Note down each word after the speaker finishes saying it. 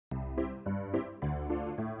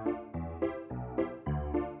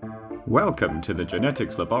Welcome to the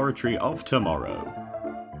Genetics Laboratory of tomorrow.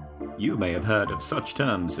 You may have heard of such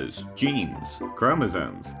terms as genes,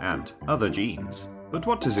 chromosomes, and other genes, but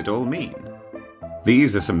what does it all mean?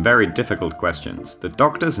 These are some very difficult questions that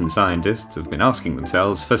doctors and scientists have been asking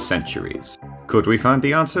themselves for centuries. Could we find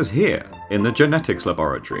the answers here, in the Genetics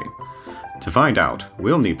Laboratory? To find out,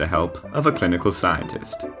 we'll need the help of a clinical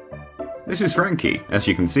scientist. This is Frankie. As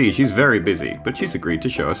you can see, she's very busy, but she's agreed to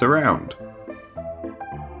show us around.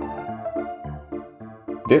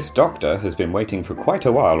 This doctor has been waiting for quite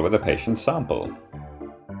a while with a patient's sample.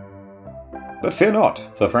 But fear not,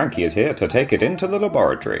 for Frankie is here to take it into the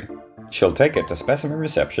laboratory. She'll take it to Specimen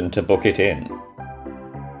Reception to book it in.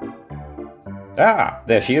 Ah,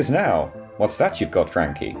 there she is now. What's that you've got,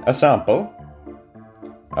 Frankie? A sample?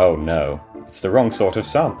 Oh no, it's the wrong sort of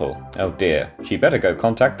sample. Oh dear, she better go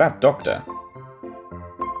contact that doctor.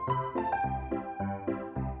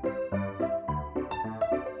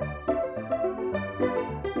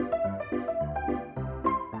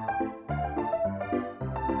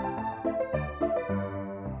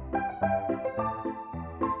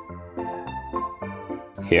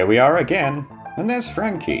 Here we are again, and there's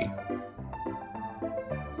Frankie.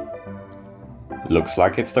 Looks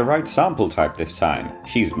like it's the right sample type this time.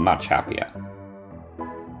 She's much happier.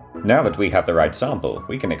 Now that we have the right sample,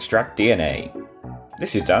 we can extract DNA.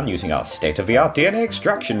 This is done using our state-of-the-art DNA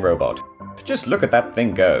extraction robot. Just look at that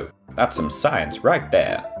thing go. That's some science right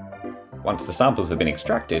there. Once the samples have been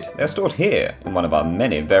extracted, they're stored here in one of our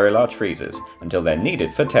many very large freezers until they're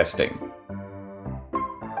needed for testing.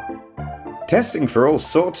 Testing for all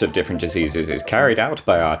sorts of different diseases is carried out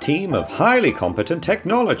by our team of highly competent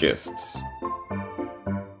technologists.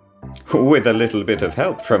 With a little bit of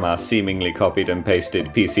help from our seemingly copied and pasted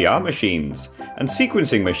PCR machines and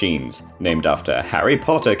sequencing machines named after Harry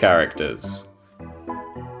Potter characters.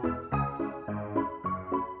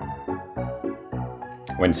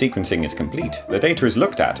 When sequencing is complete, the data is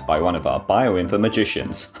looked at by one of our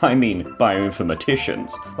bioinformaticians,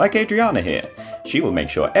 like Adriana here. She will make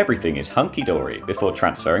sure everything is hunky-dory before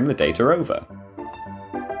transferring the data over.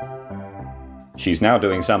 She's now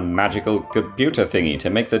doing some magical computer thingy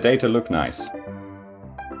to make the data look nice.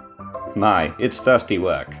 My, it's thirsty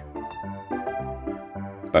work.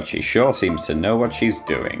 But she sure seems to know what she's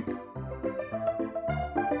doing.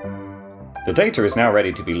 The data is now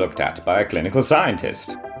ready to be looked at by a clinical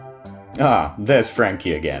scientist. Ah, there's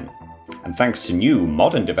Frankie again. And thanks to new,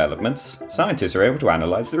 modern developments, scientists are able to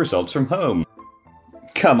analyze the results from home.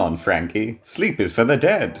 Come on, Frankie, sleep is for the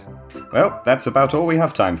dead. Well, that's about all we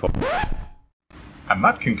have time for. And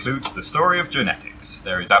that concludes the story of genetics.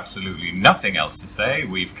 There is absolutely nothing else to say.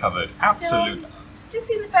 We've covered absolutely... Just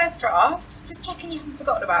seen the first draft, just checking you haven't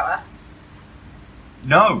forgotten about us.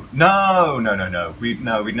 No.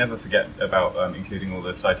 We'd never forget about including all the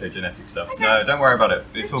cytogenetic stuff. Okay. No, don't worry about it.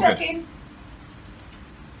 It's all good.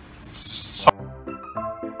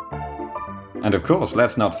 And of course,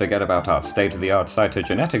 let's not forget about our state-of-the-art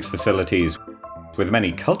cytogenetics facilities. With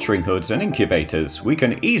many culturing hoods and incubators, we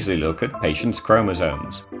can easily look at patients'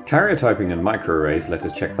 chromosomes. Karyotyping and microarrays let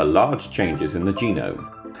us check for large changes in the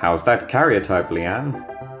genome. How's that karyotype,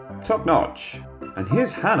 Leanne? Top notch. And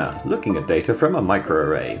here's Hannah looking at data from a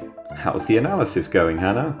microarray. How's the analysis going,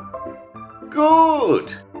 Hannah?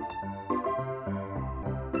 Good!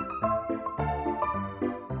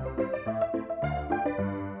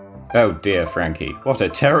 Oh dear, Frankie, what a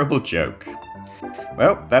terrible joke.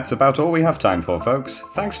 Well, that's about all we have time for, folks.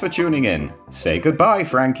 Thanks for tuning in. Say goodbye,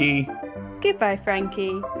 Frankie. Goodbye,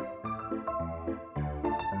 Frankie.